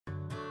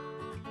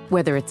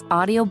Whether it's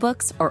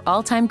audiobooks or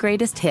all-time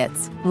greatest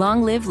hits,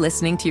 long live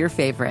listening to your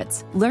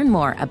favorites. Learn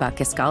more about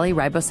Kisqali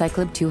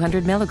Ribociclib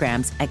 200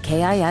 milligrams at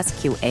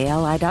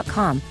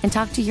KISQALI.com and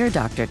talk to your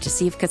doctor to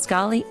see if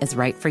Kisqali is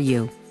right for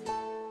you.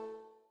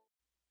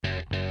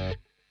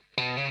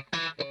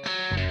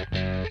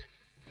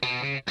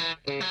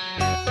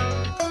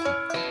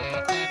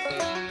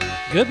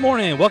 Good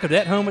morning. Welcome to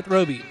At Home with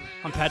Roby.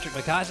 I'm Patrick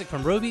McIsaac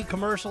from Roby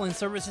Commercial and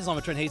Services.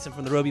 I'm Trent Hasten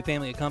from the Roby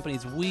family of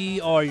companies. We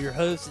are your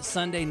hosts. It's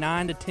Sunday,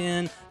 9 to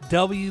 10,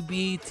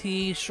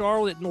 WBT,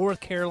 Charlotte, North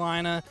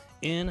Carolina,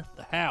 in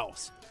the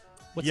house.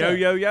 What's up?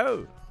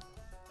 Yo.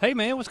 Hey,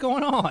 man, what's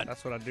going on?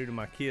 That's what I do to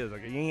my kids. I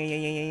go,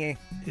 yeah.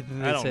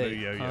 I don't do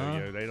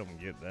yo. They don't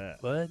get that.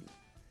 What?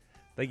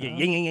 They get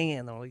yeah.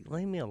 And they're like,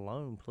 leave me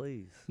alone,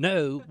 please.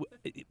 No,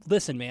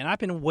 listen, man, I've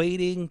been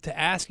waiting to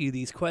ask you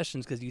these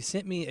questions because you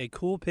sent me a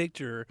cool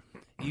picture.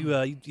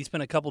 You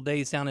spent a couple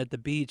days down at the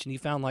beach and you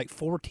found like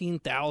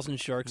 14,000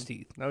 shark's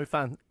teeth. No,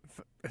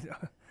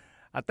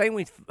 I think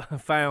we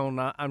found,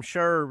 I'm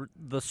sure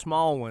the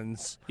small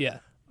ones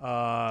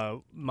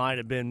might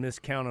have been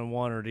miscounting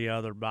one or the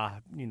other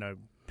by,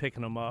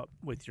 picking them up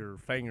with your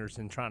fingers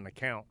and trying to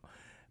count.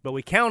 But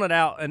we counted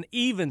out an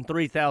even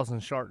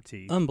 3,000 shark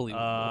teeth.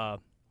 Unbelievable.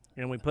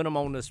 And we put them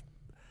on this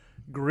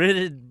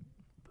gridded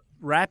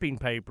wrapping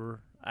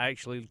paper. I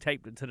actually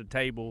taped it to the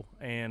table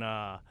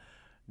and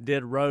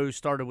did rows,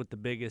 started with the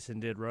biggest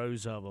and did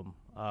rows of them,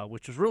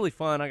 which was really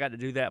fun. I got to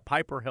do that.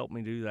 Piper helped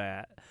me do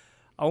that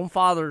on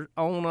Father's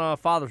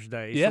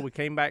Day. Yeah. So we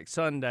came back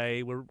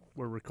Sunday. We're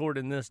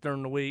recording this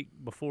during the week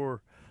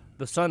before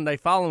the Sunday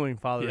following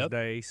Father's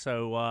Day.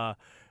 So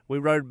we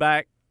rode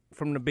back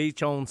from the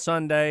beach on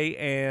Sunday,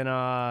 and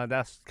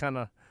that's kind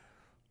of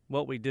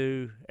what we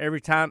do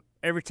every time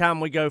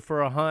we go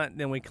for a hunt.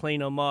 Then we clean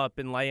them up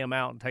and lay them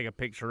out and take a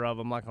picture of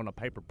them like on a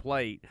paper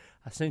plate.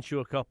 I sent you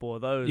a couple of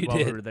those while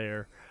we were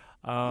there,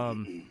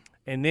 and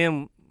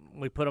then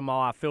we put them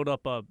all. I filled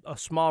up a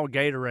small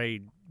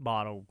Gatorade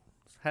bottle,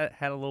 had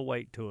a little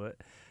weight to it,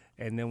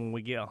 and then when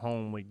we get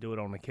home we do it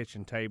on the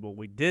kitchen table.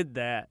 We did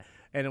that,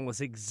 and it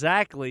was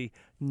exactly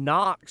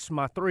Knox,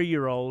 my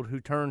 3-year-old who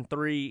turned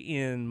 3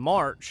 in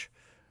March,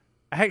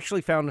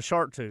 actually found a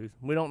shark tooth.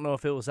 We don't know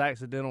if it was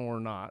accidental or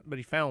not, but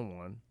he found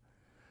one.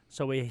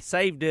 So we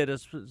saved it.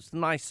 It's a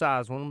nice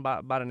size one,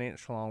 about an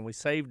inch long. We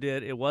saved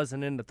it. It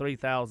wasn't in the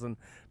 3,000,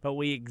 but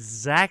we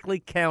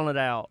exactly counted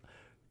out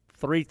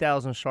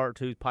 3,000 shark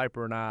tooth,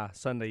 Piper and I,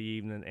 Sunday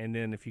evening. And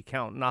then if you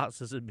count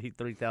Knox's, it'd be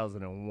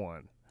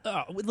 3,001.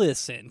 Oh,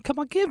 listen, come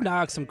on, give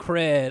Knox some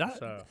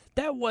cred.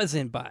 That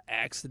wasn't by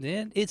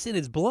accident. It's in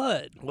his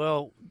blood.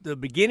 Well, the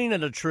beginning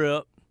of the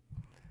trip,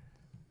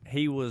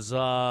 he was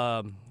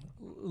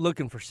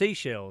looking for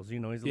seashells.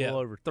 He's a little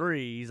over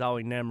 3. He's all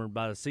enamored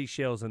by the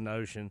seashells in the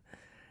ocean.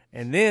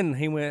 And then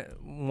he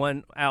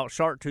went out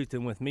shark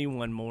toothing with me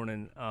one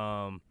morning,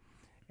 and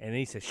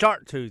he said,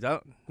 shark tooth,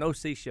 no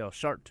seashell,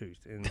 shark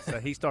tooth. And so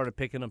he started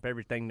picking up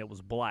everything that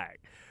was black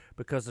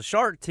because the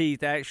shark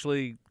teeth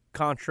actually,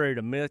 contrary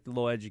to myth, a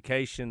little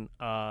education,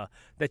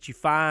 that you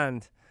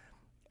find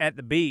at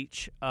the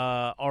beach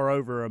are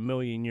over 1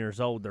 million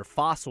years old. They're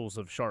fossils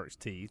of shark's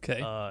teeth,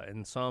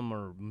 and some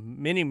are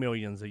many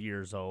millions of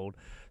years old.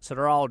 So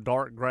they're all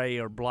dark gray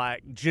or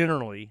black.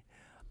 Generally,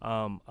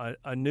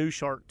 a new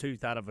shark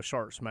tooth out of a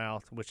shark's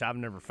mouth, which I've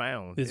never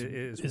found,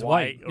 is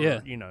white. Or,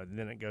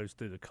 then it goes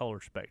through the color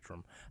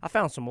spectrum. I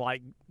found some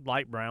light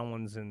brown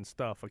ones and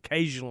stuff.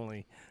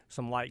 Occasionally,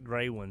 some light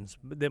gray ones,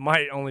 but they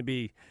might only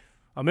be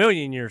 1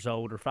 million years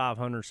old or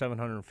 500,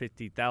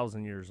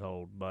 750,000 years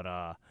old.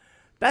 But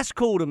that's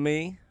cool to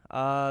me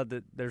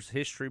that there's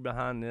history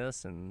behind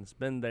this, and it's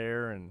been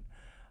there. And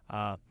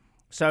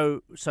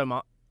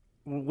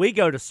we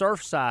go to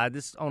Surfside.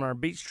 This is on our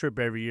beach trip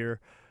every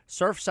year.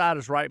 Surfside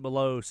is right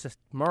below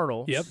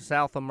Myrtle,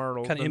 south of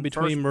Myrtle. Kind of in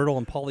between Myrtle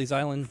and Pawleys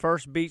Island.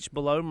 First beach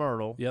below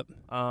Myrtle. Yep.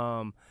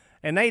 And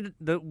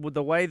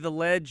the way the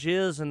ledge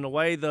is and the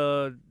way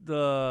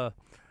the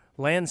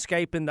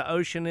landscape in the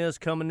ocean is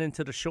coming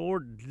into the shore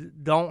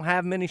don't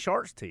have many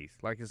shark's teeth.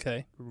 Like it's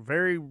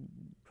very.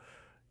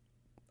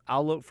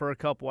 I'll look for a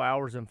couple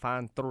hours and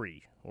find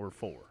 3 or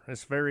 4.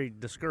 It's very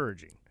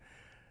discouraging.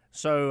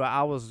 So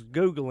I was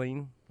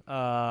Googling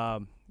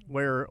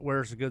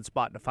where's a good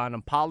spot to find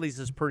them. Polly's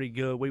is pretty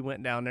good. We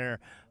went down there,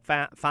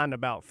 find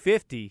about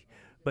 50,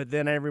 but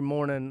then every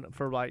morning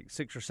for like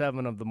 6 or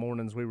 7 of the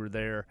mornings we were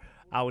there,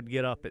 I would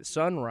get up at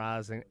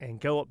sunrise and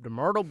go up to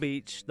Myrtle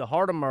Beach, the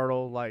heart of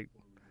Myrtle, like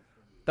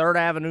 3rd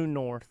Avenue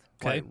North,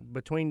 like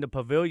between the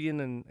Pavilion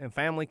and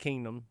Family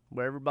Kingdom,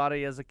 where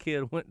everybody as a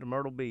kid went to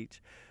Myrtle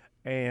Beach.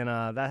 And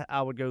that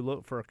I would go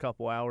look for a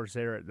couple hours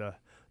there at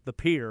the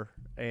pier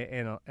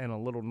and a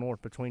little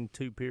north between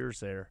 2 piers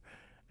there.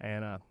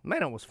 And,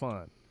 man, it was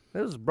fun. It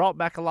was brought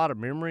back a lot of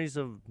memories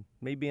of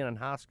me being in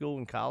high school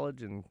and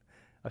college and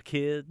a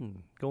kid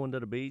and going to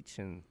the beach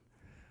and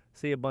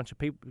see a bunch of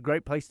people.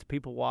 Great place to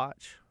people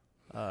watch.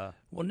 Well,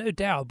 no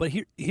doubt. But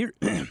here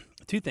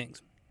 2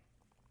 things.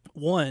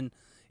 One,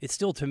 it's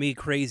still to me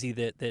crazy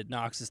that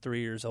Knox is 3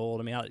 years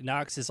old. I mean,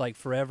 Knox is like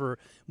forever.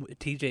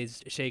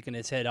 TJ's shaking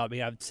his head. I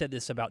mean, I've said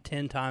this about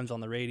 10 times on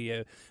the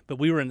radio, but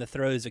we were in the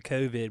throes of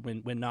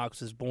COVID when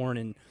Knox was born,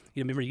 and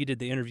remember you did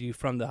the interview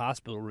from the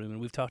hospital room, and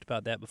we've talked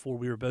about that before.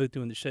 We were both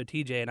doing the show.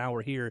 TJ and I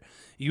were here.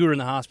 You were in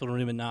the hospital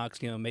room, and Knox,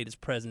 made his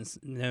presence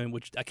known,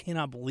 which I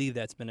cannot believe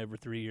that's been over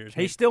 3 years.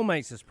 He still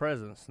makes his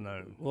presence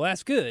known. Well,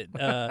 that's good.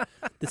 The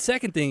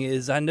second thing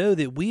is I know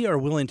that we are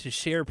willing to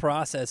share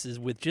processes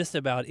with just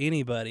about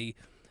anybody,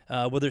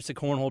 whether it's a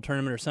cornhole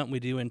tournament or something we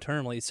do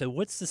internally. So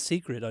what's the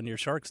secret on your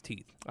shark's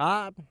teeth?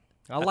 I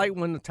like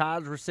when the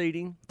tide's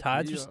receding.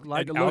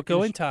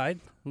 Outgoing tide.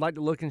 I like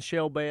to look in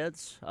shell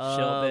beds.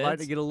 I like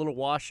to get a little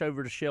wash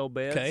over the shell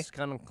beds. Okay.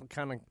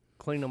 Kind of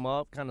clean them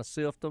up, kind of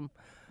sift them.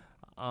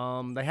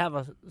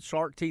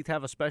 Shark teeth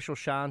have a special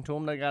shine to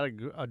them. They got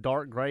a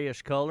dark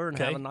grayish color and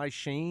have a nice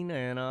sheen.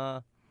 And,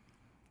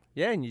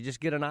 and you just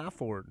get an eye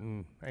for it.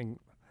 And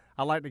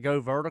I like to go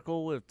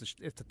vertical if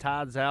the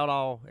tide's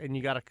out, and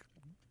you got a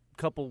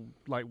couple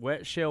like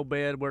wet shell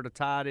bed where the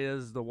tide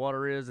is, the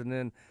water is, and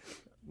then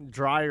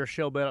drier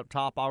shell bed up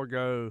top. I'll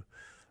go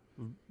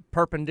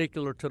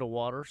perpendicular to the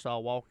water, so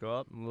I'll walk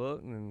up and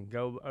look and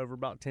go over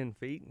about 10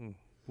 feet and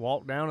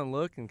walk down and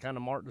look and kind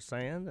of mark the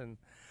sand. And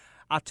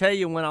I tell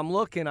you, when I'm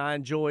looking, I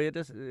enjoy it.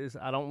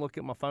 I don't look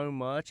at my phone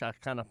much. I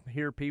kind of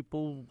hear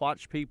people,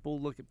 watch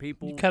people, look at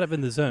people. You're kind of in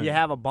the zone. You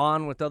have a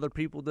bond with other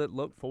people that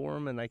look for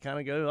them, and they kind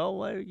of go, "Oh,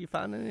 well, you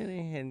finding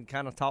any?" and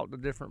kind of talk to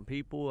different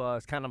people.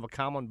 It's kind of a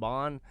common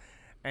bond,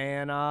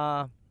 and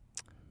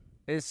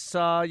it's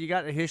you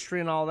got the history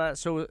and all that.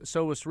 So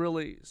it's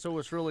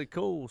really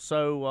cool.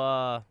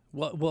 So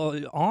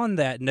well, on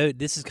that note,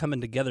 this is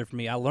coming together for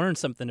me. I learned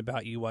something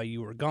about you while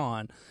you were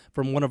gone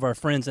from one of our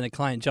friends and a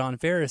client. John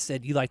Ferris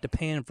said you like to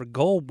pan for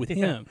gold with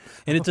him,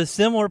 and it's a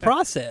similar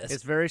process.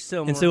 It's very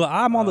similar. And so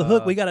I'm on the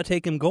hook. We got to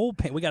take him gold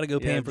pan. We got to go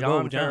pan for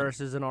gold. John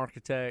Ferris is an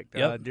architect,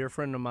 dear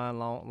friend of mine,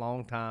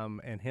 long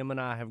time, and him and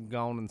I have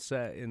gone and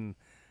sat in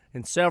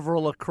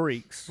several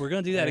creeks. We're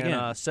going to do that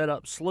again. Set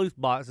up sleuth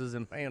boxes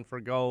and pan for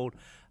gold.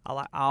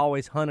 I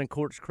always hunted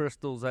quartz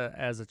crystals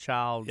as a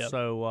child. Yep.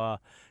 So,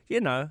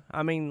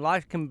 I mean,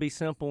 life can be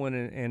simple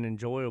and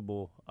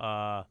enjoyable.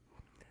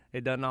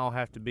 It doesn't all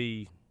have to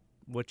be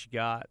what you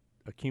got,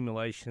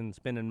 accumulation,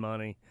 spending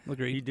money.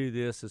 Agreed. You do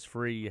this, it's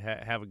free. You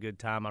have a good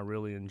time. I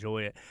really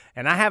enjoy it.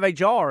 And I have a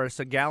jar. It's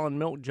a gallon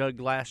milk jug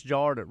glass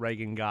jar that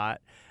Reagan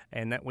got.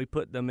 And that we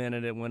put them in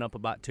it. It went up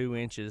about 2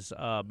 inches.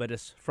 But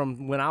it's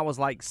from when I was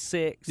like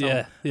 6.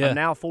 I'm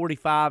now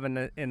 45,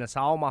 and it's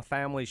all my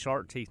family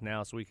shark teeth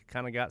now. So we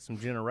kind of got some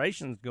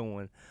generations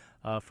going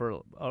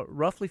for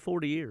roughly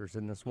 40 years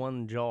in this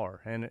one jar.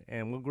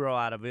 And we'll grow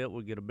out of it.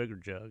 We'll get a bigger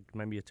jug,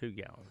 maybe a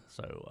 2-gallon.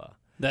 So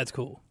that's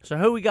cool. So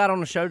who we got on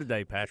the show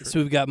today, Patrick?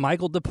 So we've got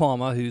Michael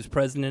DePalma, who's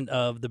president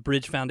of the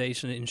Bridge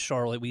Foundation in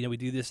Charlotte. We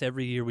do this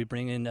every year. We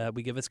bring in,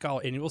 we give a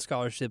annual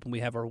scholarship, and we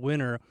have our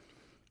winner.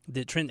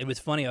 It was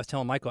funny. I was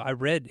telling Michael, I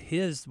read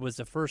his was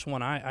the first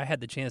one I had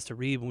the chance to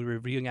read when we were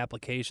reviewing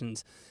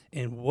applications,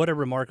 and what a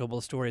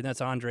remarkable story. And that's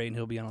Andre, and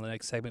he'll be on the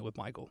next segment with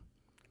Michael.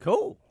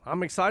 Cool.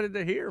 I'm excited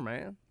to hear,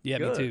 man. Yeah,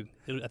 Good. Me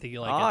too. I think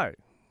you'll like it. All right,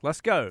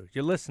 let's go.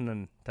 You're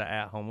listening to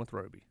At Home with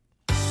Roby.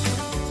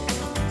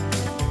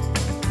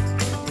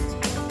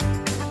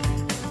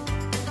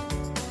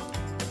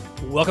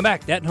 Welcome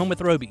back to At Home with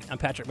Roby. I'm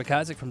Patrick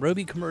McIsaac from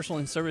Roby Commercial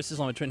and Services.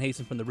 I'm Trent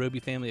Hasten from the Roby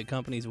family of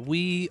companies.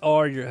 We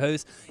are your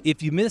hosts.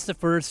 If you missed the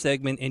first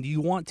segment and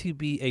you want to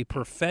be a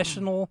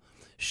professional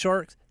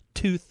shark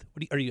tooth,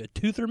 are you a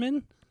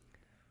tootherman?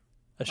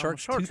 A shark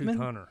tooth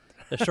hunter.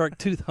 A shark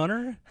tooth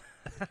hunter?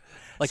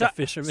 Like a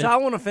fisherman? So I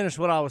want to finish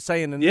what I was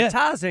saying, and it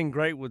ties in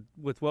great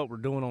with what we're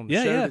doing on the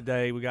show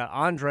today. We got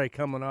Andre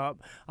coming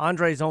up.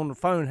 Andre's on the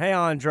phone. Hey,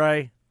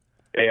 Andre.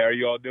 Hey, how are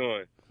you all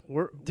doing?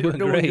 We're doing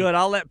good.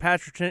 I'll let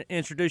Patrick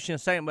introduce you in a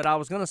second, but I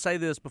was going to say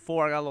this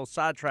before I got a little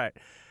sidetracked.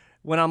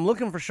 When I'm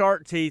looking for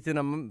shark teeth and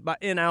I'm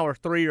in hour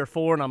 3 or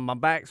 4 and my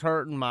back's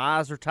hurting, my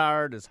eyes are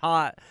tired, it's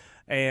hot,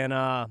 and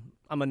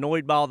I'm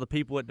annoyed by all the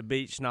people at the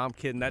beach. No, I'm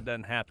kidding. That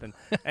doesn't happen.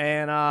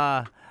 And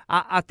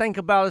I think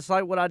about it's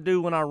like what I do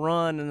when I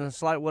run, and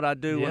it's like what I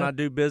do when I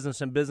do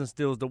business and business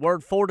deals. The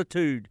word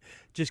fortitude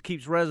just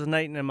keeps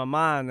resonating in my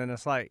mind, and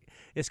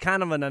it's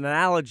kind of an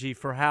analogy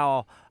for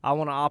how I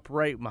want to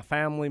operate my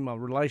family, my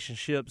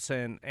relationships,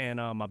 and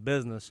my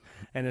business.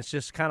 And it's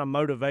just kind of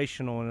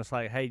motivational, and it's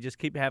like, hey, just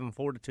keep having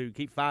fortitude,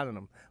 keep fighting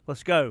them.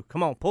 Let's go.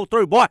 Come on, pull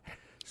through, boy.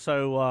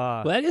 So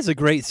well, that is a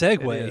great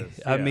segue.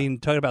 Is, I mean,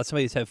 talking about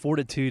somebody that's had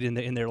fortitude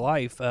in their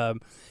life. And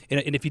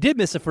if you did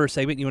miss the first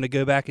segment, you want to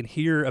go back and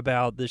hear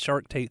about the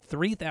shark teeth,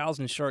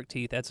 3,000 shark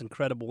teeth. That's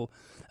incredible.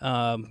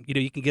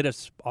 You can get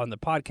us on the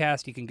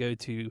podcast. You can go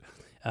to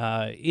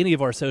any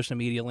of our social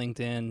media,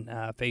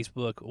 LinkedIn,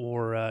 Facebook,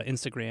 or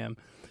Instagram.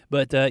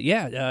 But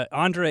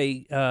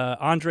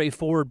Andre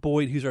Ford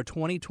Boyd, who's our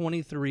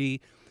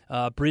 2023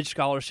 Bridge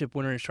Scholarship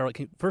winner in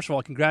Charlotte. First of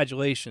all,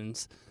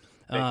 congratulations.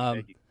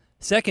 Thank you.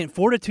 Second,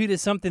 fortitude is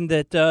something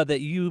that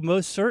you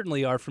most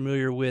certainly are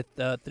familiar with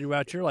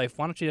throughout your life.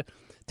 Why don't you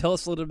tell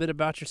us a little bit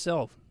about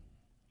yourself?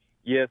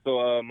 Yeah,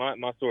 so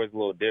my story is a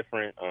little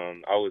different.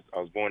 I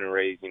was born and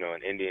raised, in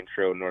Indian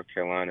Trail, North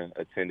Carolina.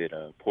 Attended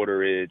Porter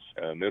Ridge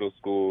Middle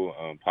School,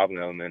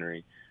 Poplin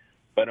Elementary.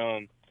 But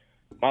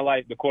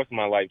the course of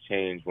my life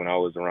changed when I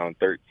was around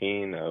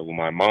 13. When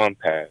my mom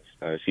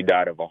passed, she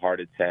died of a heart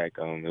attack.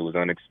 It was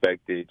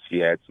unexpected. She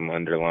had some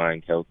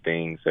underlying health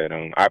things that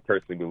I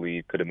personally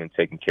believe could have been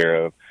taken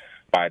care of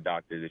by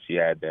doctors if she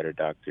had better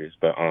doctors.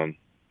 But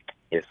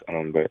yes,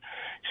 but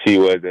she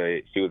was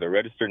a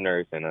registered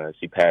nurse, and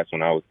she passed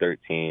when I was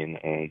 13.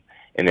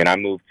 And then I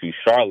moved to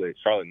Charlotte,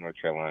 North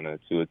Carolina,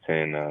 to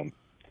attend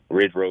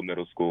Ridge Road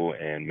Middle School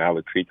and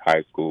Mallard Creek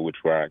High School, which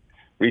where I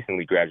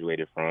recently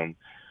graduated from.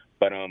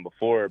 But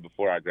before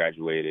I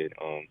graduated,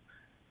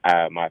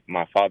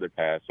 my father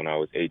passed when I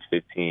was age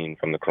 15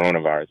 from the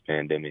coronavirus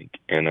pandemic,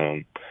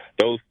 and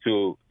those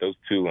two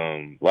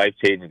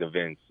life-changing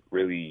events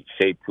really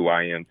shaped who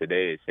I am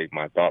today. It shaped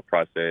my thought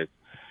process,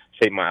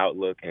 shaped my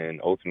outlook,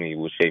 and ultimately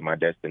will shape my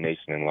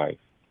destination in life.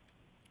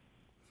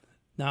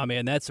 No,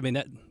 man,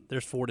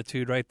 there's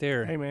fortitude right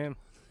there. Hey, man,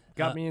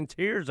 got me in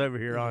tears over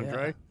here,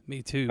 Andre. Yeah,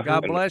 me too.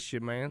 God bless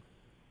you, man.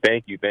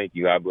 Thank you.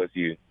 God bless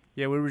you.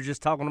 Yeah, we were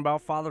just talking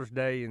about Father's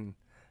Day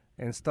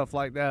and stuff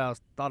like that. I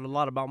thought a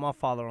lot about my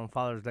father on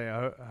Father's Day.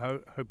 I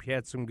hope you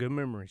had some good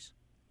memories.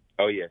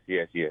 Oh yes.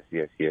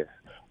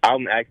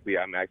 I'm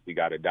actually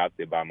got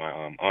adopted by my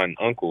aunt and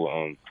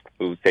uncle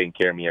who's taken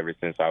care of me ever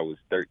since I was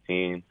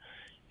 13.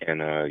 And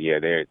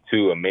they're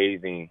two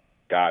amazing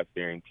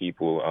God-fearing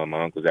people.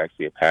 My uncle's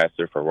actually a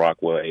pastor for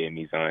Rockwell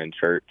AME Zion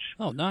Church.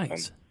 Oh,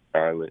 nice.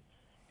 Charlotte,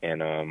 and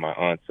my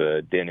aunt's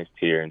a dentist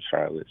here in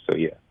Charlotte. So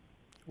yeah.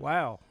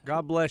 Wow.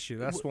 God bless you.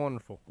 That's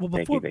wonderful. Well,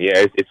 Thank you.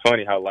 Yeah, it's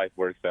funny how life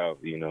works out.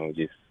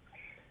 Just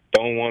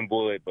throwing one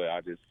bullet, but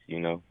I just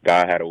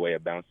God had a way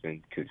of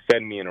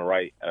setting me in the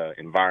right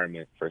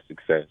environment for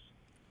success.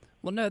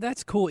 Well, no,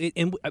 that's cool.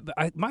 And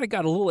I might have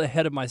got a little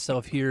ahead of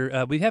myself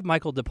here. We have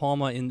Michael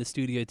DePalma in the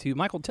studio too.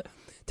 Michael,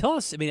 tell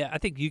us. I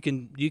think you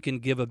can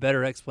give a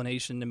better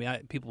explanation.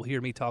 People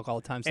hear me talk all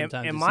the time.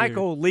 Sometimes. And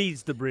Michael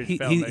leads the Bridge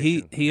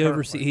Foundation. He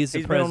oversees. He's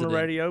the president. Been on the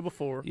radio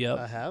before. Yep,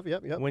 I have.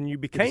 Yep. When you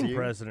became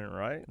president,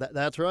 right?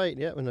 That's right.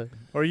 Yeah.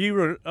 Or you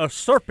were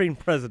usurping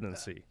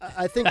presidency.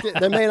 I think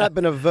there may not have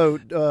been a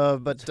vote,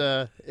 but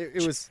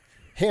it was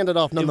handed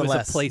off nonetheless. It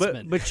was a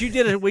placement.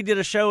 But we did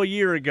a show a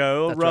year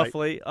ago, That's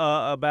roughly,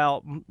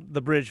 about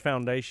the Bridge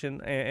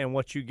Foundation and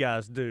what you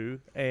guys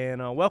do.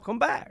 And welcome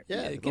back.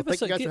 Yeah, thank you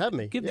guys for having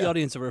me. Give the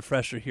audience a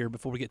refresher here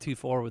before we get too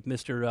far with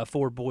Mr.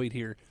 Ford Boyd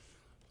here.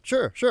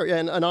 Sure. Yeah,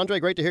 and Andre,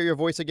 great to hear your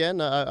voice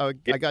again. I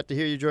got to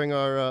hear you during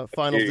our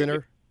finals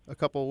dinner a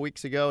couple of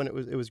weeks ago, and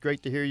it was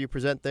great to hear you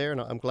present there,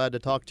 and I'm glad to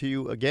talk to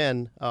you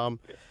again.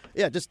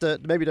 Just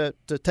maybe to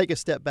take a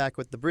step back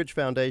with the Bridge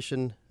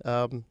Foundation.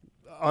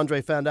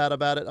 Andre found out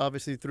about it,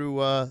 obviously, through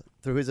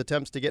his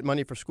attempts to get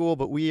money for school.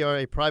 But we are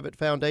a private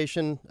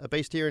foundation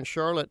based here in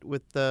Charlotte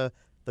with the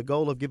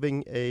goal of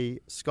giving a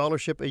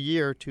scholarship a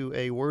year to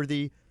a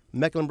worthy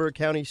Mecklenburg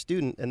County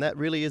student. And that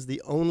really is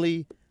the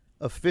only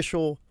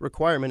official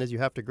requirement, is you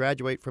have to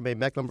graduate from a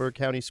Mecklenburg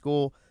County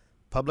school,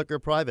 public or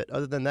private.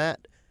 Other than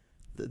that,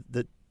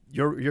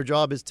 your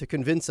job is to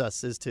convince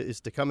us, is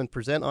to come and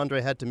present.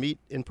 Andre had to meet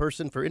in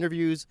person for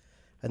interviews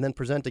and then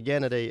present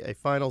again at a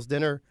finals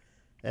dinner.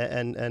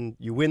 And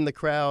you win the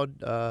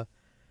crowd.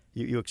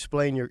 You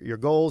explain your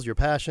goals, your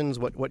passions,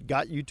 what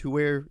got you to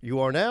where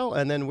you are now,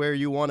 and then where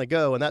you want to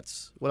go. And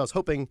that's what I was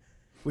hoping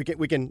we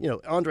can.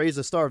 Andre is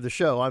the star of the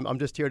show. I'm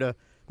just here to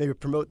maybe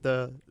promote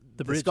the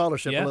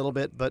scholarship a little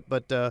bit,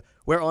 but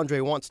where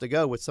Andre wants to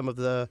go with some of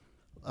the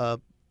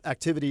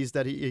activities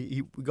that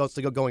he wants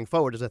to go going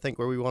forward is, I think,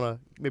 where we want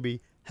to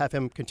maybe have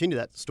him continue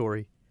that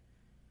story.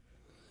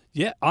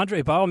 Yeah,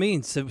 Andre, by all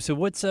means. So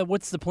what's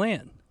the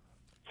plan?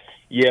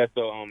 Yeah,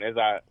 so as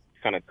I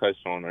kind of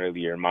touched on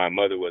earlier, my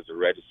mother was a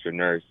registered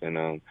nurse, and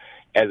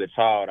as a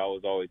child, I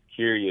was always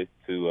curious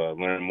to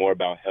learn more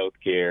about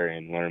healthcare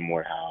and learn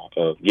more how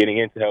getting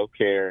into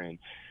healthcare. And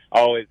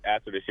I always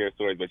asked her to share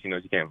stories, but she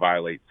can't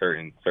violate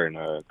certain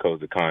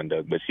codes of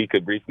conduct. But she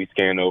could briefly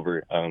scan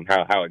over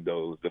how it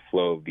goes, the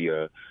flow of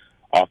the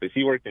office.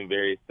 She worked in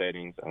various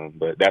settings,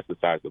 but that's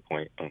besides the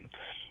point.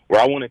 Where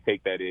I want to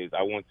take that is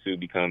I want to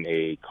become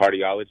a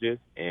cardiologist,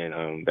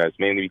 and that's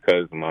mainly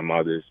because my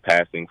mother's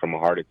passing from a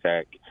heart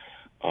attack.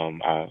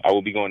 I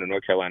will be going to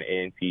North Carolina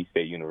A&T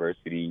State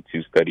University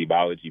to study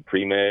biology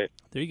pre-med.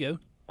 There you go.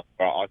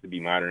 I'll also be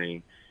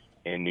minoring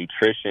in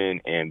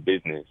nutrition and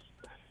business.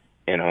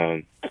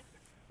 And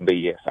but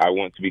yes, I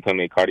want to become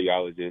a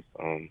cardiologist.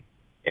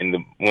 And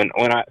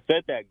when I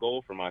set that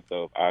goal for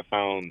myself, I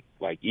found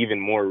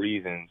even more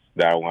reasons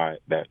why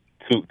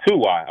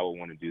I would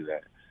want to do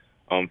that.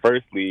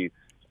 Firstly,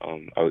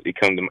 it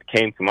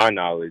came to my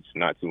knowledge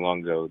not too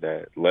long ago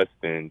that less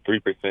than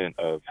 3%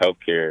 of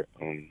healthcare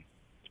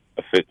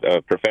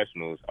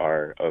professionals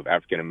are of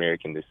African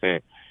American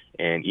descent,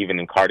 and even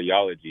in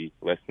cardiology,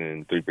 less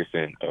than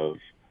 3% of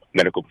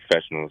medical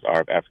professionals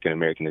are of African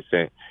American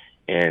descent.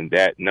 And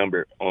that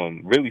number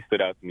really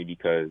stood out to me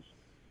because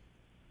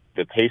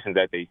the patients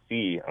that they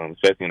see,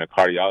 especially in a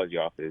cardiology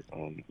office,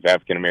 of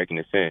African American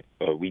descent,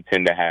 we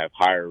tend to have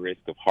higher risk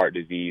of heart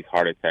disease,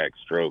 heart attack,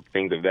 stroke,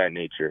 things of that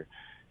nature.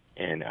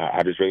 And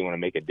I just really want to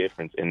make a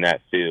difference in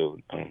that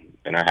field,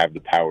 and I have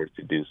the power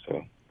to do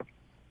so.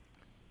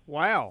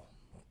 Wow.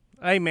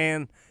 Hey,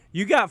 man,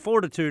 you got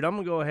fortitude. I'm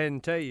going to go ahead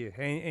and tell you,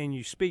 and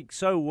you speak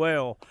so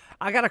well.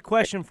 I got a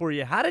question for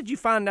you. How did you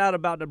find out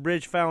about the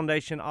Bridge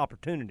Foundation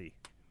opportunity?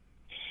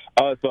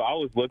 So I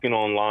was looking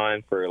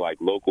online for like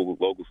local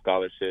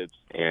scholarships,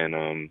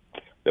 and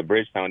the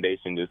Bridge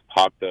Foundation just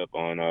popped up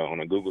on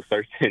a Google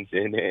search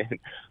engine, and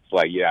it's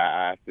like, yeah,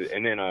 I have to.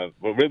 And then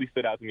what really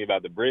stood out to me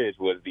about the Bridge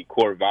was the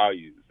core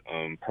values.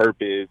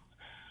 Purpose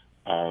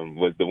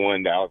was the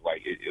one that I was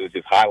like, it was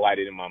just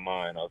highlighted in my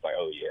mind. I was like,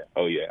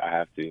 oh yeah, I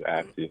have to.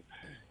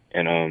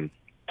 And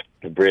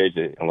the Bridge,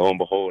 and lo and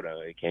behold,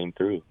 it came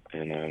through,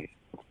 and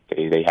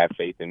they had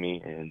faith in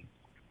me, and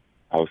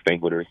I was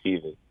thankful to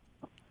receive it.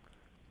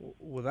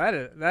 Well,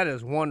 that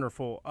is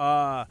wonderful.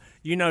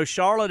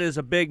 Charlotte is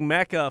a big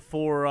mecca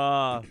for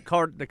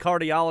the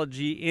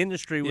cardiology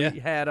industry. We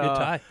had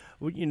a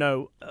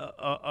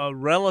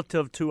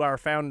relative to our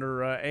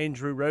founder,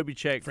 Andrew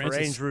Robichek,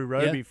 Francis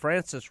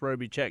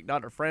Robichek.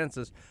 Dr.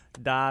 Francis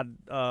died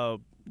a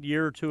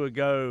year or two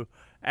ago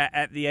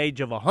at the age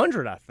of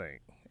 100, I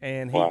think.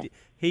 And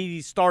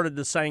he started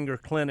the Sanger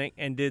Clinic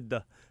and did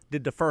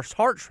the first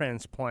heart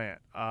transplant.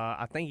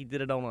 I think he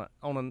did it on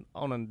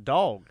a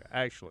dog,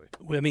 actually.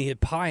 Well, I mean, a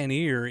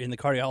pioneer in the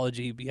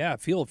cardiology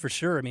field for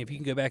sure. I mean, if you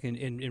can go back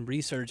and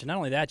research, and not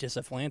only that, just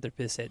a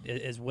philanthropist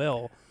as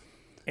well.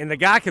 And the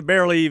guy could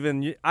barely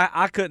even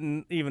I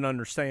couldn't even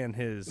understand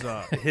his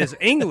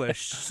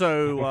English.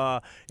 So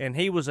and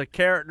he was a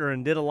character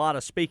and did a lot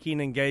of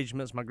speaking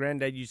engagements. My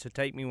granddad used to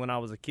take me when I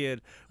was a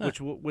kid, which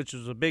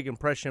was a big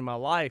impression in my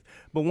life.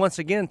 But once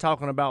again,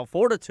 talking about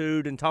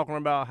fortitude and talking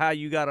about how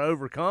you got to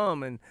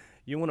overcome and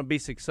you want to be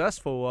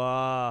successful,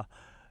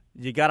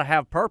 you got to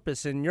have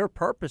purpose. And your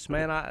purpose,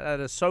 man, that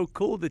is so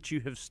cool that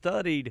you have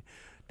studied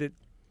that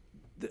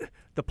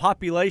the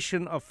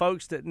population of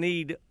folks that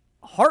need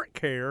heart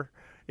care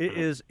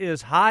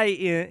is high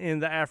in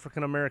the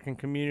African American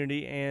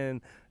community, and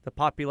the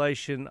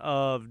population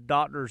of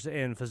doctors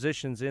and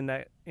physicians in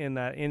that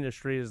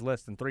industry is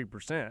less than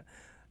 3%.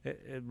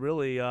 It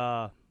really,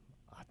 I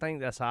think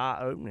that's eye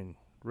opening.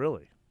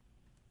 Really.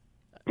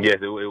 Yes,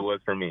 it was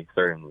for me,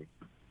 certainly.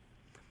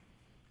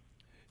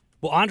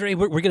 Well, Andre,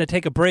 we're going to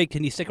take a break.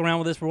 Can you stick around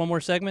with us for one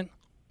more segment?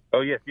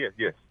 Oh yes.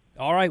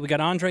 All right, we got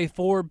Andre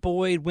Ford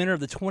Boyd, winner of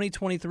the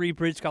 2023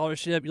 Bridge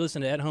Scholarship. You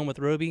listen to At Home with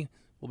Roby.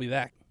 We'll be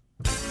back.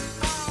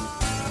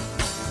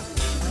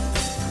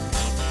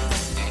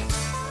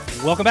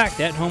 Welcome back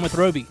to At Home with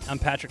Roby. I'm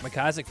Patrick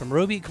McIsaac from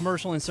Roby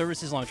Commercial and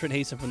Services, along with Trent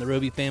Haston from the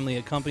Roby family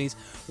of companies.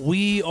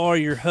 We are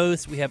your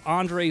hosts. We have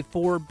Andre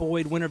Ford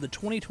Boyd, winner of the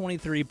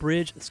 2023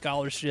 Bridge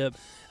Scholarship.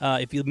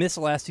 If you missed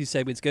the last two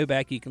segments, go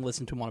back. You can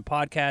listen to them on a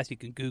podcast. You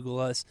can Google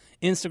us,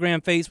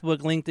 Instagram, Facebook,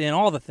 LinkedIn,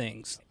 all the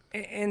things.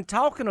 And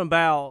talking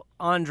about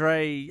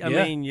Andre, I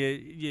mean,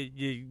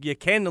 you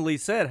candidly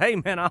said, hey,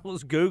 man, I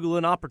was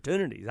Googling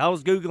opportunities. I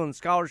was Googling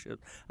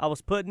scholarships. I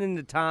was putting in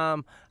the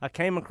time. I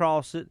came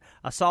across it.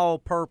 I saw a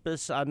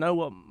purpose. I know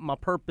what my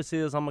purpose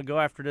is. I'm going to go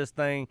after this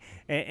thing.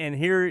 And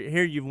here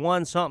you've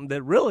won something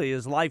that really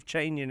is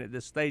life-changing at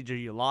this stage of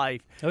your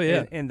life. Oh,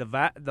 yeah. And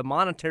the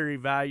monetary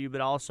value, but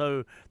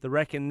also the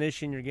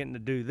recognition you're getting to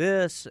do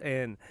this.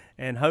 And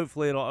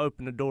hopefully it'll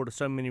open the door to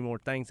so many more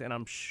things. And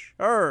I'm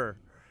sure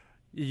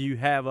you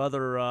have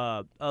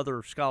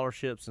other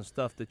scholarships and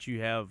stuff that you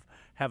have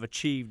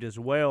achieved as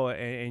well,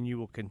 and you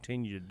will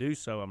continue to do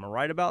so. Am I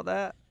right about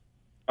that?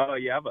 Oh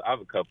yeah, I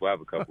have a couple.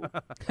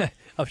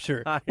 Oh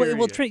sure.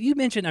 Well, Trent, you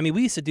mentioned. I mean,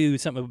 we used to do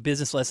something, a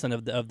business lesson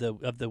of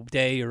the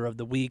day or of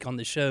the week on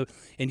the show,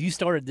 and you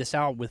started this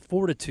out with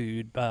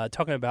fortitude,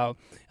 talking about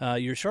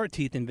your shark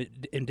teeth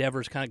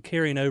endeavors, kind of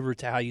carrying over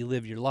to how you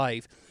live your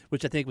life,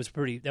 which I think was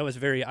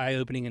very eye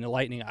opening and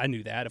enlightening. I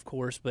knew that, of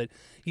course, but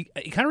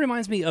it kind of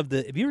reminds me of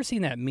have you ever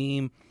seen that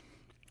meme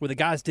where the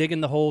guy's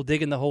digging the hole,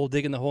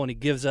 and he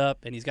gives up,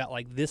 and he's got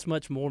like this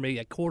much more, maybe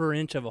a quarter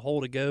inch of a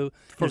hole to go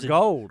for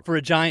gold, for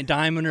a giant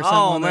diamond or something.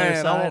 Oh on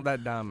man, I want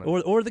that diamond,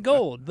 or the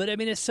gold. But I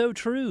mean, it's so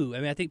true. I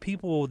mean, I think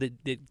people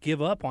that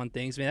give up on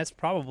things, I mean, that's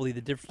probably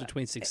the difference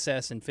between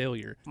success and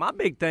failure. My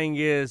big thing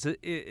is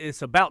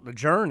it's about the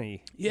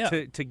journey. Yeah.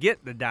 To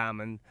get the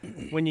diamond.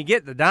 When you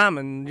get the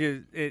diamond,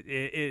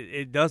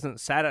 it doesn't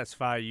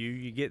satisfy you.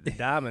 You get the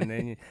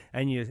diamond,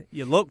 and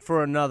you look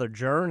for another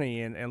journey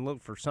and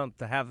look for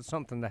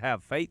something to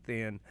have faith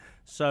in.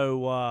 So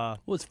well,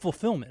 it's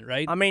fulfillment,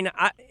 right? I mean,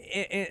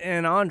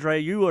 and Andre,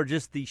 you are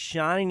just the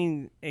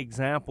shining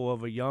example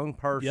of a young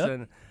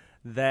person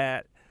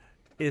that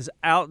is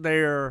out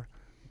there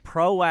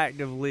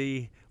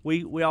proactively.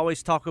 We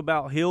always talk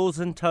about heels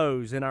and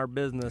toes in our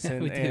business,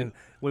 and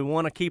we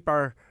want to keep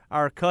our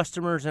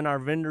customers and our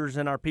vendors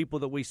and our people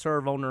that we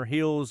serve on their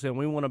heels, and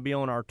we want to be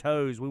on our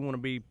toes. We want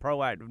to be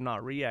proactive,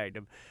 not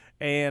reactive.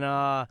 And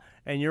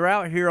you're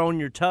out here on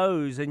your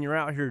toes, and you're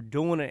out here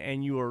doing it,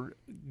 and you are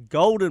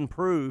golden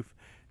proof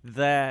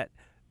that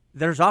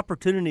there's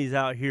opportunities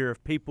out here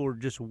if people are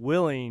just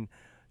willing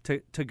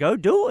to go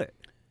do it.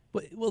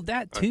 Well,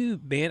 that too,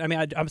 man. I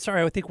mean, I'm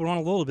sorry. I think we're on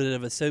a little bit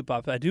of a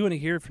soapbox. I do want to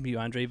hear from you,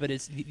 Andre. But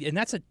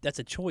that's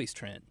a choice,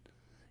 Trent.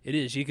 It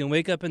is. You can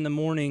wake up in the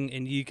morning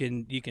and you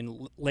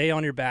can lay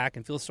on your back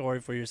and feel sorry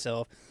for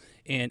yourself,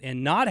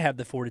 and not have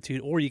the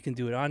fortitude, or you can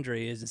do what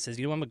Andre is and says,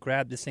 I'm gonna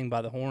grab this thing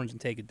by the horns and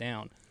take it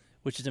down,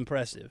 which is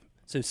impressive.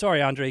 So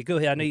sorry, Andre. Go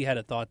ahead. I know you had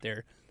a thought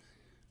there.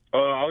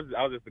 Oh, I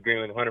was just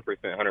agreeing with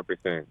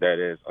 100%. That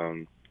is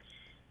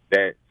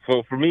that.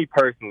 So for me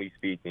personally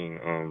speaking,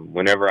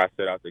 whenever I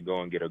set out to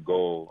go and get a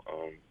goal,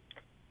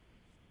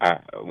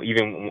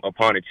 even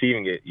upon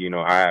achieving it,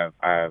 I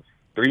have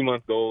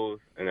 3-month goals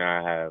and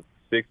I have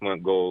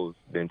 6-month goals,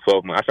 then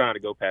 12 months. I try not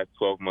to go past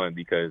 12 months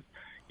because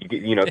you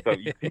get, so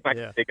you seem like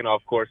you're taking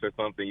off course or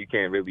something. You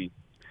can't really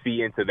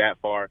see into that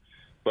far.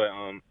 But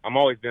I'm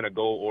always been a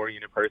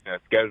goal-oriented person, a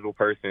schedule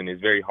person.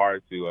 It's very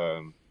hard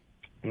to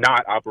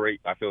not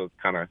operate. I feel it's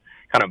kind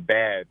of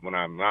bad when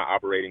I'm not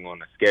operating on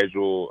a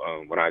schedule.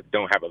 When I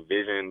don't have a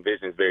vision.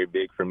 Vision is very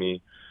big for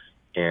me.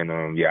 And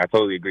I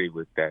totally agree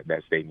with that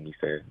statement you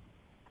said.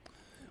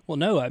 Well,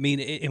 no, I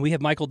mean, and we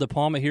have Michael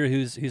DePalma here,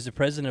 who's the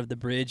president of the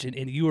Bridge,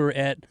 and you were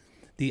at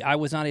I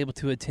was not able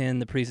to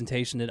attend the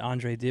presentation that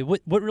Andre did.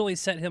 What really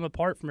set him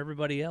apart from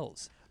everybody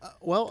else?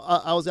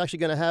 I was actually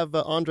going to have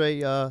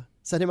Andre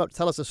set him up to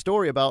tell us a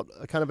story about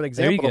kind of an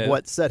example of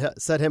what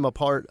set him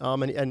apart.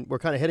 And we're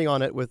kind of hitting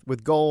on it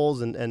with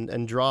goals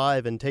and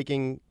drive and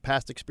taking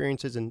past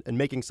experiences and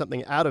making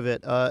something out of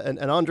it. And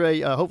Andre,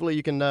 hopefully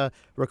you can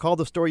recall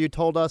the story you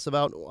told us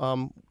about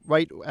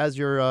right as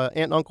your aunt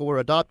and uncle were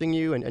adopting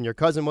you and your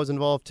cousin was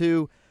involved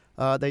too.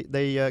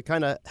 They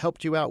kind of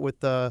helped you out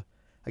with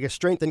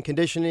strength and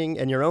conditioning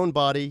and your own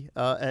body,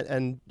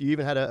 and you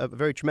even had a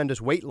very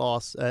tremendous weight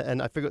loss.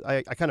 And I figured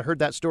I kind of heard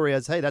that story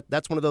as, hey,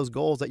 that's one of those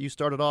goals that you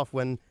started off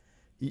when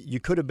you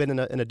could have been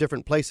in a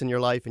different place in your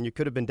life and you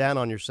could have been down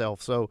on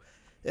yourself. So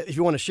if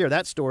you want to share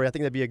that story, I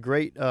think that'd be a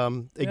great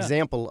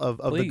example of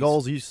the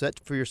goals you set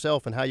for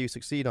yourself and how you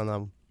succeed on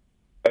them.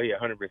 Oh, yeah,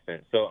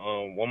 100%.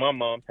 So when my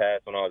mom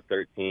passed when I was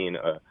 13,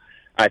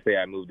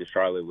 I moved to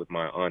Charlotte with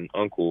my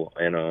uncle,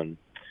 and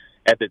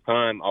at the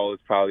time, I was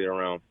probably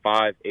around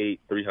 5'8",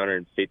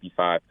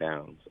 355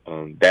 pounds.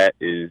 That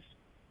is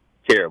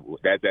terrible.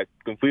 That's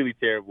completely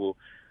terrible.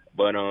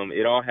 But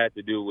it all had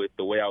to do with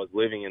the way I was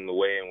living and the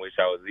way in which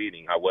I was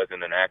eating. I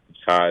wasn't an active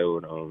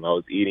child. I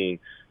was eating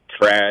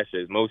trash,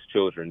 as most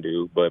children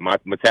do, but my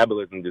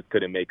metabolism just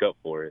couldn't make up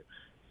for it.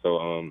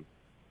 So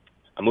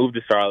I moved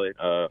to Charlotte,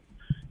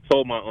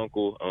 told my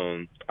uncle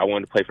I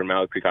wanted to play for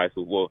Mallard Creek High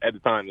School. Well, at the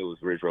time, it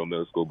was Ridge Road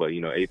Middle School, but,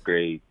 8th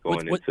grade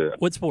going into...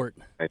 What sport?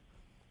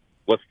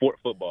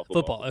 Football.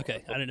 Football.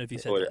 Okay, I didn't know if you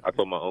said that. I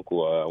told my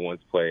uncle I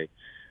wanted to play.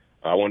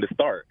 I wanted to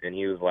start, and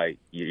he was like,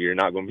 "You're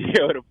not going to be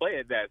able to play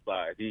at that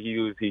size."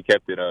 He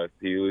kept it.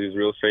 He was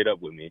real straight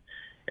up with me,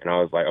 and I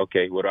was like,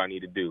 "Okay, what do I need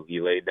to do?" He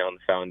laid down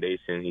the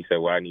foundation. He said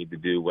what I need to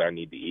do, what I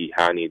need to eat,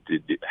 how I need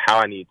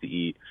to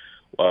eat,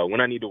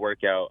 when I need to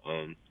work out,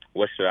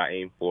 what should I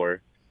aim for,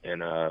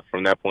 and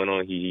from that point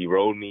on, he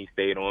rode me,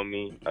 stayed on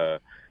me.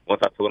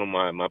 Once I told him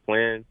my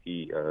plans,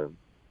 he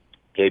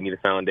gave me the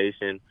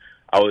foundation.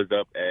 I was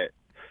up at,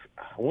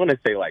 I want to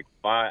say like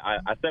 5.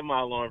 I set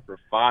my alarm for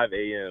 5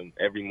 a.m.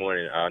 every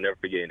morning. I'll never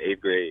forget in 8th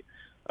grade,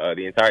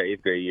 the entire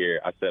 8th grade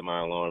year, I set my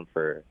alarm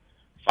for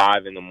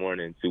 5 in the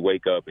morning to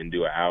wake up and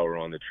do an hour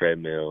on the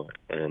treadmill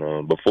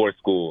and before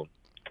school,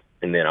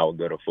 and then I would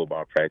go to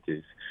football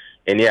practice.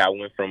 And I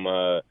went from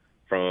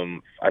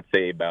I'd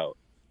say about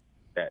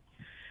that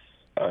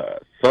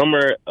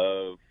summer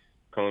of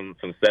coming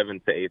from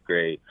 7th to 8th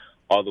grade,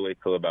 all the way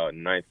till about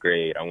 9th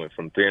grade, I went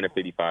from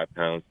 355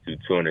 pounds to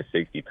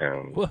 260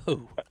 pounds.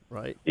 Whoa.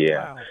 Right.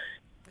 Yeah. Wow.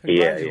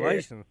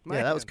 Congratulations.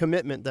 Yeah, that was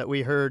commitment that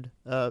we heard,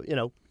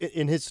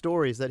 in his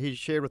stories that he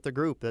shared with the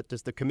group, that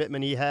just the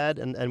commitment he had,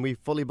 and we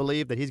fully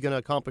believe that he's going to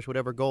accomplish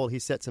whatever goal he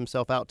sets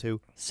himself out to.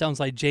 Sounds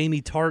like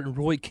Jamie Tart and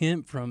Roy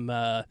Kemp from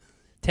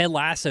Ted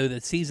Lasso,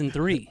 that's season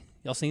 3.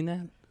 Y'all seen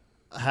that?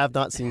 I have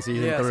not seen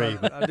season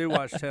 3. I do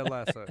watch Ted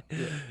Lasso.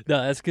 Yeah.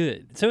 No, that's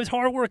good. So it's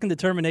hard work and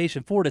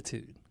determination,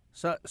 fortitude.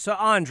 So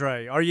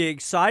Andre, are you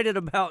excited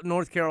about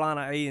North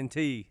Carolina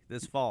A&T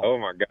this fall? Oh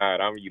my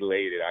God, I'm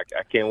elated.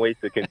 I can't wait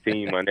to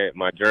continue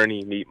my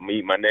journey,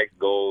 meet my next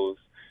goals.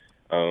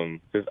 I'm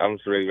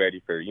just really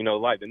ready for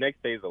life. The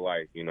next phase of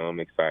life. I'm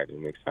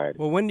excited.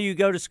 Well, when do you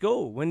go to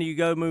school? When do you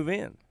go move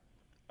in?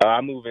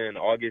 I move in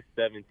August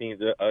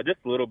 17th, just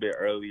a little bit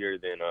earlier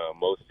than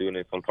most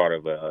students. I'm part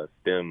of a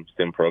STEM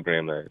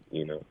program that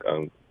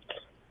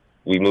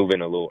we move in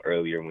a little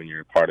earlier when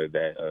you're part of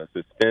that.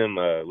 It's a STEM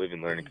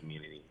living learning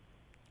community.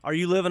 Are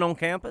you living on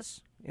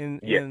campus in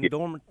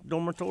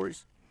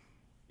dormitories?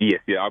 Yes,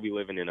 I'll be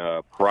living in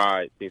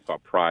Pride. I think it's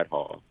called Pride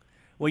Hall.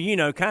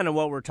 Well, kind of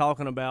what we're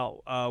talking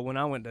about. When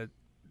I went to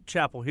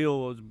Chapel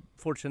Hill, I was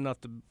fortunate enough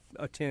to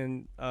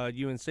attend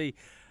UNC.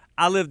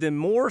 I lived in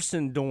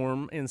Morrison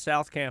Dorm in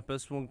South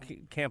Campus,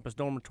 campus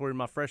dormitory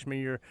my freshman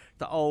year,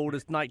 the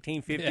oldest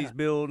 1950s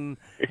building.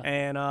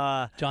 And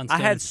I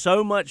had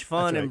so much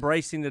fun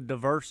embracing the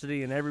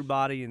diversity and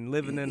everybody and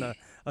living in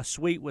a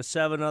suite with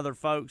 7 other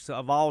folks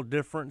of all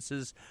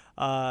differences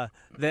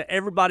that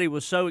everybody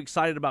was so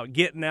excited about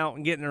getting out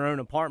and getting their own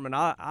apartment.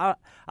 I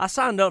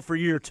signed up for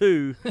year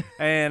 2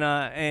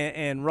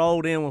 and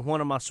rolled in with one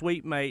of my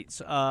suite mates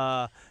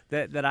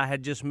that I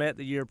had just met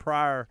the year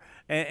prior.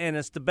 And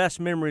it's the best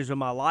memories of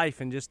my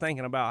life, and just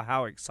thinking about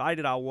how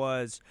excited I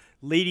was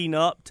leading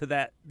up to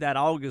that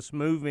August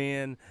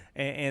move-in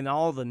and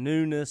all the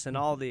newness and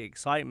all the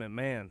excitement,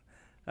 man.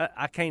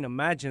 I can't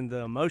imagine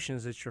the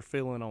emotions that you're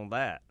feeling on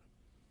that.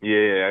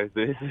 Yeah,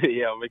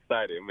 I'm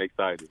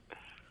excited.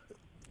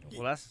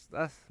 Well,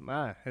 that's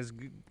mine.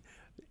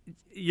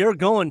 You're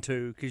going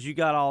to, because you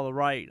got all the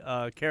right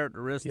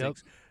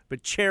characteristics,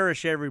 but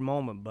cherish every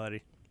moment,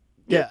 buddy.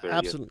 Yeah, yes,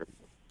 absolutely.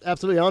 Yes,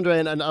 absolutely, Andre,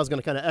 and I was going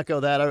to kind of echo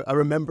that. I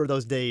remember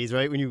those days,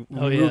 right, when you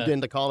moved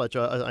into college.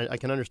 I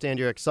can understand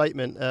your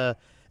excitement.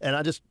 And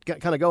I just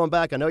kind of going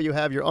back, I know you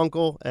have your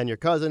uncle and your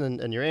cousin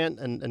and your aunt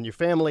and your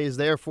family is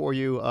there for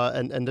you.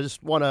 And I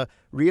just want to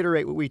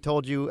reiterate what we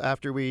told you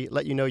after we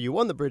let you know you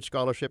won the Bridge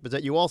Scholarship, is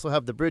that you also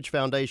have the Bridge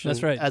Foundation.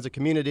 That's right. As a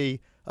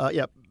community.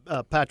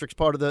 Patrick's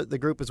part of the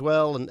group as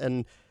well.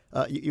 And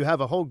you have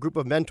a whole group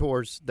of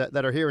mentors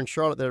that are here in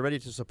Charlotte that are ready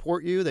to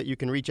support you, that you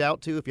can reach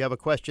out to if you have a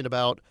question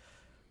about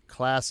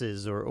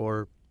classes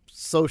or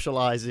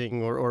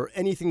socializing or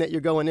anything that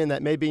you're going in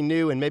that may be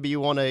new, and maybe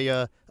you want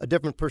a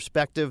different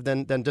perspective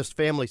than just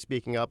family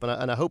speaking up.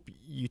 And I hope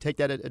you take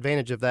that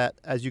advantage of that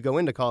as you go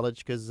into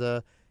college, because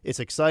it's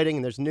exciting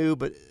and there's new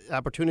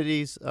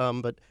opportunities,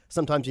 but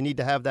sometimes you need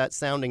to have that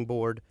sounding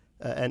board.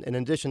 And in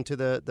addition to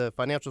the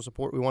financial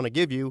support we want to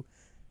give you,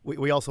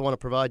 we also want to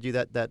provide you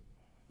that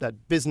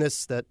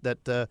business,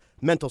 that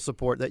mental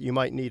support that you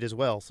might need as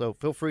well. So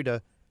feel free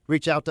to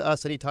reach out to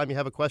us anytime you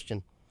have a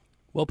question.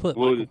 Well put.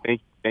 Well,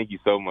 thank you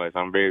so much.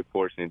 I'm very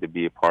fortunate to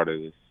be a part of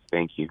this.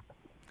 Thank you.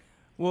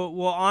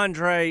 Well,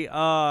 Andre,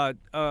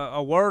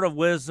 a word of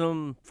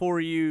wisdom for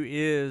you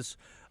is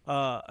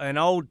an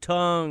old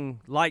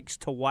tongue likes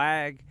to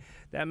wag.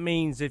 That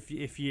means if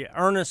you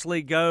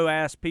earnestly go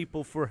ask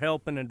people for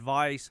help and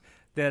advice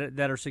that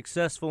are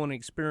successful and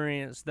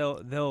experienced,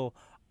 they'll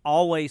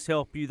always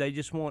help you. They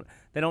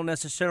don't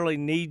necessarily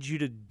need you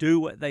to do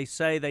what they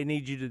say. They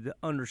need you to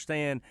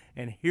understand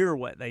and hear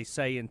what they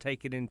say and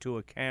take it into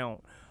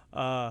account.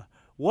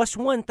 What's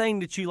one thing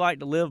that you like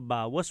to live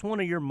by? What's one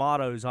of your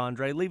mottos,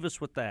 Andre? Leave us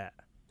with that.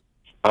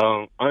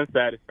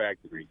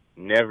 Unsatisfactory,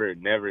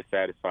 never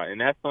satisfied,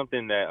 and that's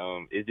something that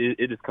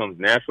it just comes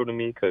natural to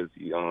me, because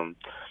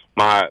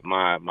my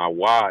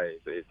why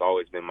it's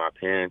always been my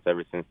parents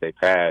ever since they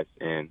passed,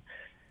 and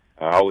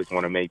I always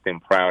want to make them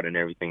proud in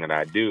everything that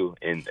I do,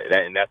 and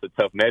that's a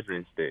tough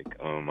measuring stick.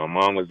 My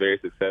mom was very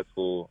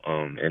successful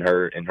in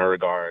her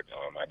regard.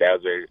 My dad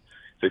was very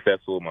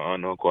successful. My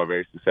aunt and uncle are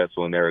very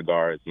successful in their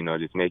regards.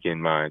 Just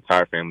making my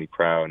entire family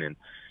proud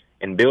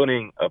and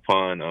building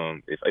upon.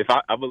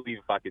 I believe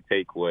if I could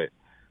take what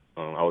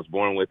I was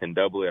born with and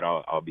double it,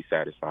 I'll be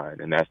satisfied,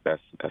 and that's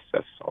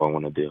all I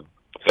want to do.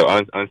 So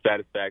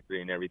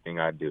unsatisfactory in everything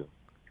I do.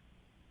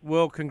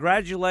 Well,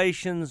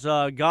 congratulations.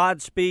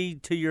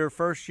 Godspeed to your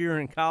first year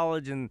in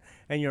college and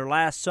your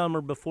last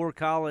summer before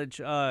college.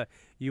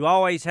 You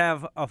always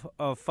have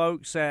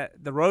folks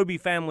at the Roby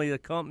family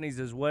of companies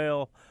as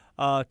well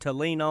to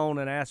lean on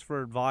and ask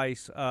for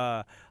advice.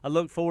 I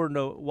look forward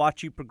to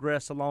watch you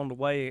progress along the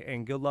way,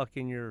 and good luck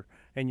in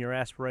your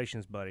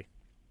aspirations, buddy.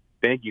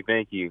 Thank you.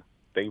 Thank you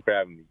for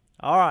having me.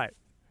 All right.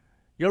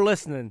 You're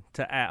listening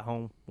to At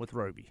Home with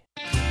Roby.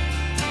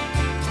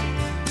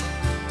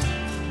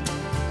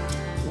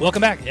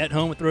 Welcome back At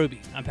Home with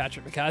Roby. I'm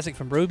Patrick McIsaac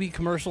from Roby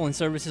Commercial and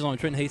Services on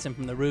Trent Hasten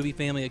from the Roby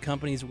family of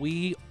companies.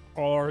 We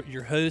are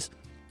your hosts.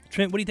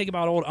 Trent, what do you think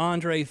about old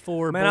Andre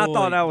Ford? Man, I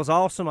thought that was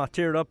awesome. I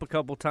teared up a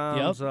couple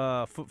times.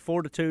 Yep.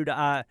 Fortitude.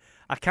 I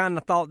kind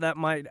of thought that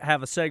might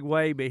have a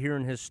segue, but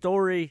hearing his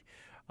story,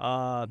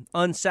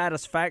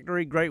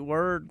 unsatisfactory, great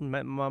word.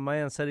 My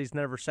man said he's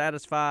never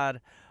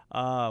satisfied.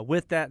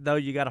 With that, though,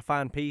 you got to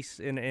find peace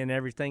in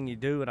everything you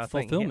do, and I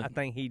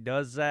think he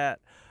does that.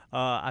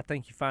 I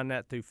think you find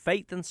that through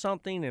faith in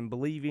something and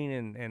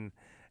believing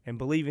and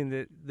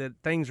believing that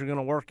things are going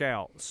to work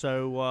out.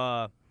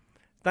 So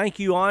thank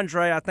you,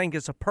 Andre. I think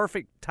it's a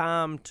perfect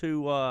time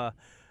to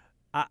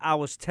I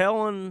was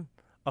telling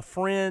a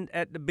friend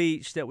at the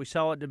beach that we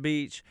saw at the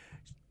beach.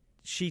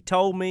 She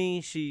told me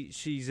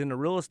she's in the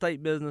real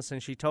estate business,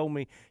 and she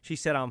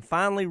said, I'm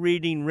finally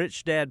reading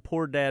Rich Dad,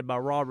 Poor Dad by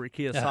Robert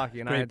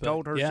Kiyosaki. And I had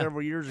told her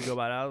several years ago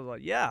about it. I was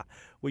like, yeah,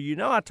 well,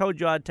 I told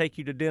you I'd take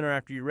you to dinner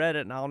after you read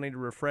it, and I'll need to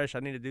refresh.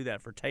 I need to do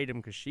that for Tatum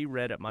because she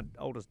read it, my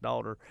oldest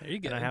daughter. There you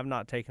go. And I have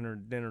not taken her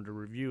to dinner to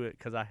review it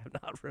because I have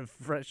not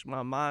refreshed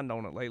my mind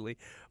on it lately.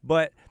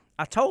 But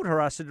I told her,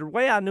 I said, the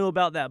way I knew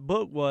about that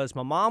book was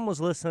my mom was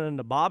listening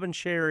to Bob and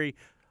Sherry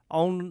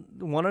on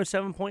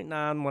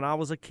 107.9 when I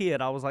was a kid.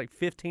 I was like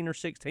 15 or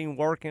 16,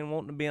 working,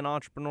 wanting to be an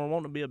entrepreneur,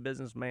 wanting to be a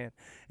businessman.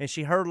 And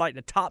she heard like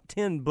the top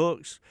 10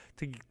 books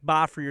to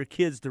buy for your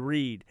kids to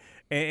read.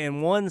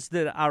 And ones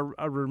that I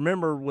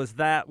remember was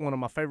that, one of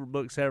my favorite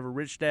books ever,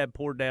 Rich Dad,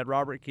 Poor Dad,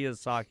 Robert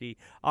Kiyosaki.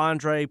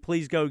 Andre,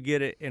 please go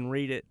get it and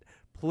read it,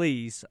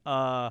 please.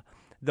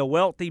 The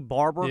Wealthy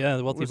Barber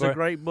was a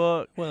great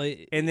book. Well,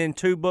 and then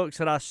two books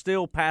that I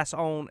still pass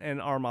on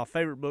and are my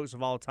favorite books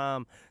of all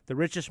time, The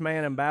Richest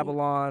Man in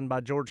Babylon by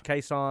George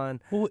Cason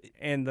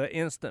and The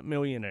Instant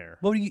Millionaire.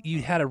 Well,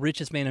 you had a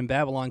Richest Man in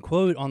Babylon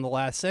quote on the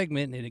last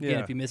segment, and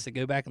again, if you missed it,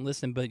 go back and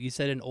listen, but you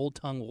said an old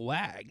tongue will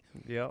wag.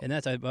 Yeah. And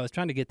I was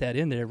trying to get that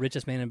in there,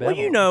 Richest Man in Babylon.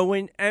 Well, you know,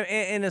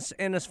 and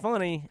it's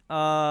funny,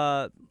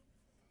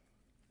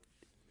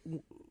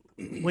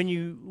 when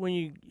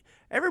you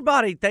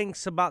everybody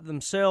thinks about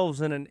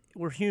themselves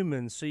we're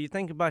humans, so you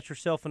think about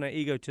yourself in an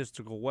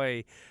egotistical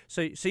way.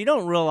 So you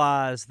don't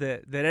realize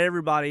that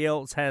everybody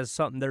else has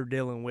something they're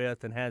dealing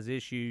with and has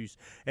issues.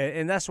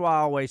 And that's why I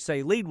always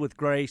say lead with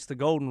grace, the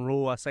golden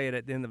rule. I say it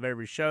at the end of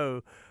every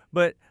show.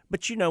 But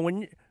you know,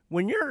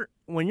 when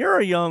you're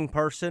a young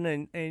person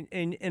and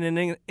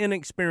an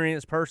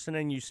inexperienced person,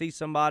 and you see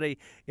somebody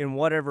in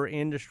whatever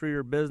industry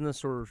or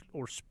business or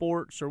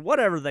sports or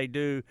whatever they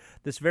do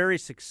that's very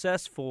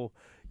successful,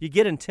 you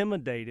get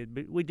intimidated.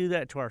 But we do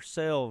that to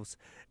ourselves,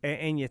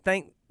 and you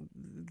think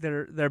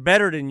they're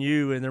better than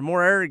you and they're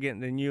more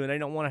arrogant than you and they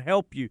don't want to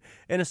help you.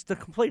 And it's the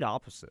complete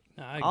opposite.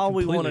 All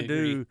we want to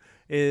do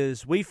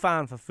is we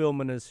find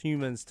fulfillment as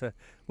humans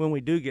when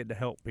we do get to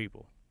help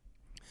people.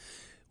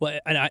 Well,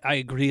 and I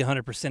agree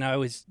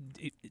 100%.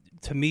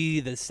 To me,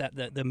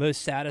 the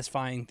most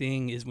satisfying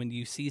thing is when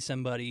you see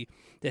somebody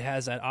that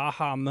has that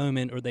aha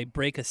moment, or they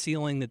break a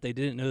ceiling that they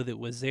didn't know that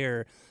was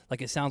there.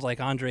 Like it sounds like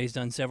Andre's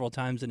done several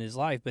times in his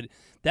life, but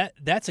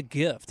that's a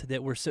gift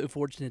that we're so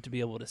fortunate to be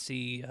able to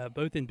see,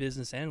 both in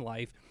business and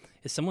life,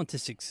 is someone to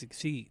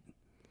succeed.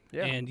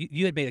 Yeah. And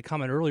you had made a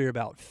comment earlier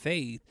about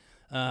faith.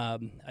 I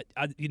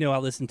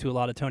listen to a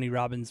lot of Tony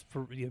Robbins.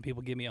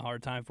 People give me a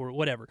hard time for it,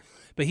 whatever.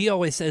 But he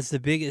always says the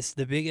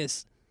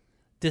biggest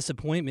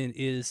disappointment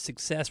is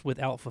success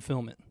without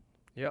fulfillment.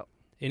 Yep.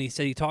 And he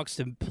said he talks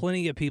to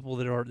plenty of people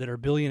that are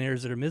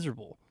billionaires that are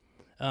miserable.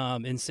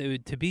 And so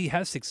to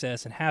have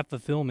success and have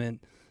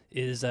fulfillment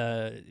is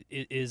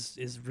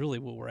really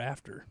what we're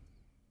after.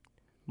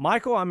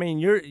 Michael, I mean,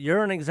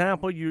 you're an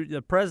example. You're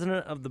the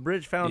president of the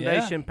Bridge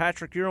Foundation. Yeah.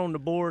 Patrick, you're on the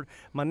board.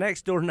 My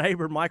next door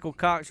neighbor, Michael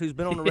Cox, who's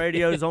been on the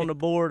radio, is on the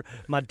board.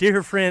 My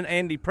dear friend,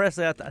 Andy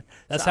Presley.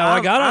 That's how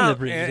I got on the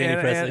Bridge, Andy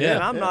Presley.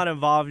 And I'm not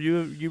involved.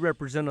 You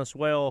represent us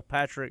well,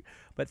 Patrick.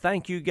 But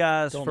thank you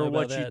guys for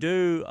what you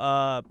do.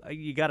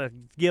 You got to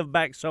give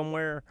back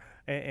somewhere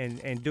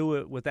and do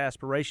it with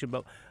aspiration.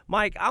 But,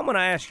 Mike, I'm going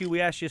to ask you,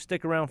 we asked you to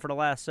stick around for the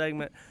last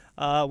segment.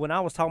 When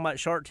I was talking about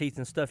shark teeth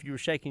and stuff, you were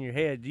shaking your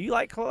head. Do you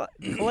like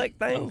collect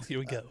things? Oh, here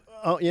we go.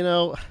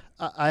 Oh,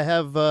 I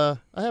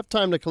have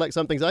time to collect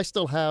some things. I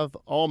still have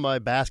all my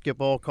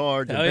basketball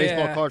cards and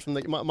baseball cards from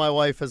my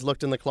wife has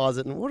looked in the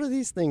closet, and what are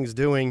these things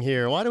doing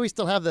here? Why do we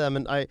still have them?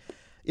 And I'd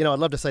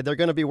love to say they're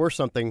going to be worth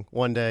something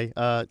one day.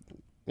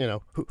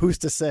 Who's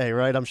to say,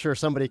 right? I'm sure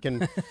somebody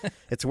can.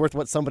 It's worth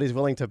what somebody's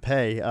willing to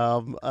pay.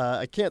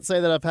 I can't say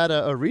that I've had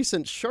a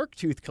recent shark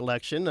tooth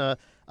collection.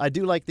 I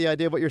do like the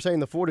idea of what you're saying,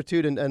 the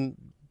fortitude and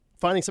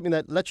finding something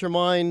that lets your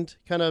mind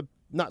kind of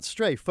not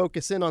stray,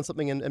 focus in on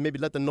something and maybe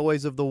let the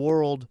noise of the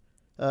world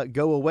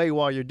go away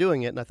while you're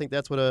doing it. And I think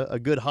that's what a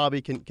good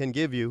hobby can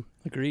give you.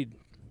 Agreed.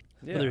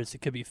 Yeah. Whether it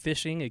could be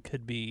fishing, it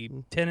could be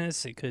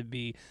tennis, it could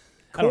be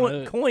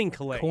coin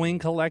collecting.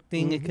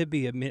 Mm-hmm. It could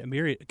be a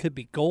myriad. It could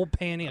be gold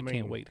panning. I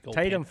can't wait.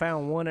 Tatum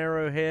found one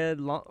arrowhead.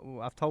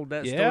 I've told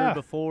that story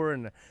before,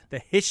 and the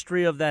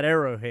history of that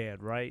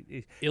arrowhead, right?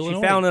 Illinois.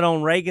 She found it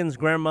on Reagan's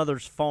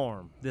grandmother's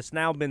farm that's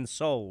now been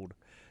sold.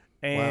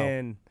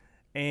 And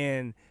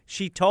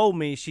she told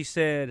me, she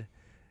said,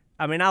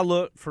 I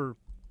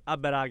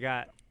bet I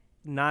got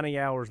 90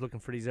 hours looking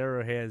for these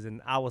arrowheads,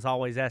 and I was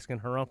always asking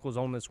her uncles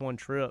on this one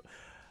trip,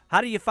 how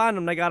do you find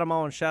them? They got them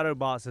all in shadow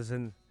boxes.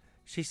 And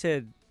she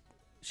said,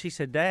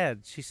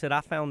 Dad, she said,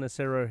 I found this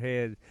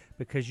arrowhead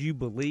because you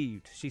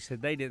believed. She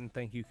said, they didn't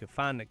think you could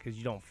find it because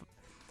you don't.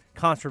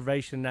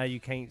 Conservation, now you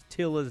can't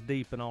till as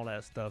deep and all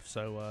that stuff.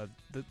 So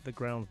the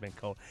ground's been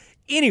cold.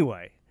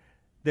 Anyway,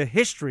 the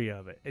history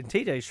of it. And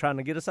TJ's trying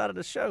to get us out of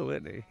the show,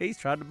 isn't he? He's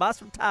trying to buy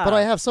some time. But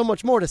I have so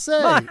much more to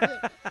say.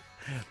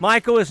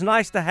 Michael, it's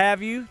nice to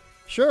have you.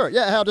 Sure.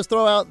 Yeah, I'll just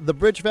throw out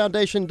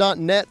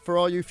thebridgefoundation.net for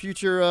all you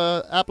future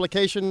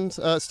applications,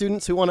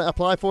 students who want to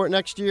apply for it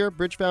next year.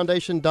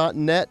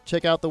 Bridgefoundation.net.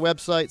 Check out the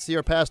website, see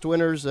our past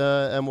winners,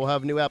 and we'll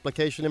have new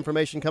application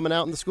information coming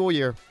out in the school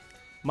year.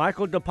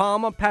 Michael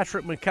DePalma,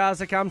 Patrick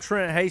McIsaac, I'm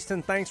Trent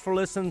Haston. Thanks for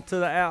listening to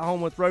the At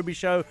Home with Roby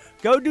show.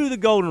 Go do the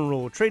golden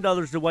rule. Treat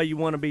others the way you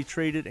want to be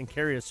treated and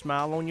carry a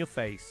smile on your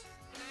face.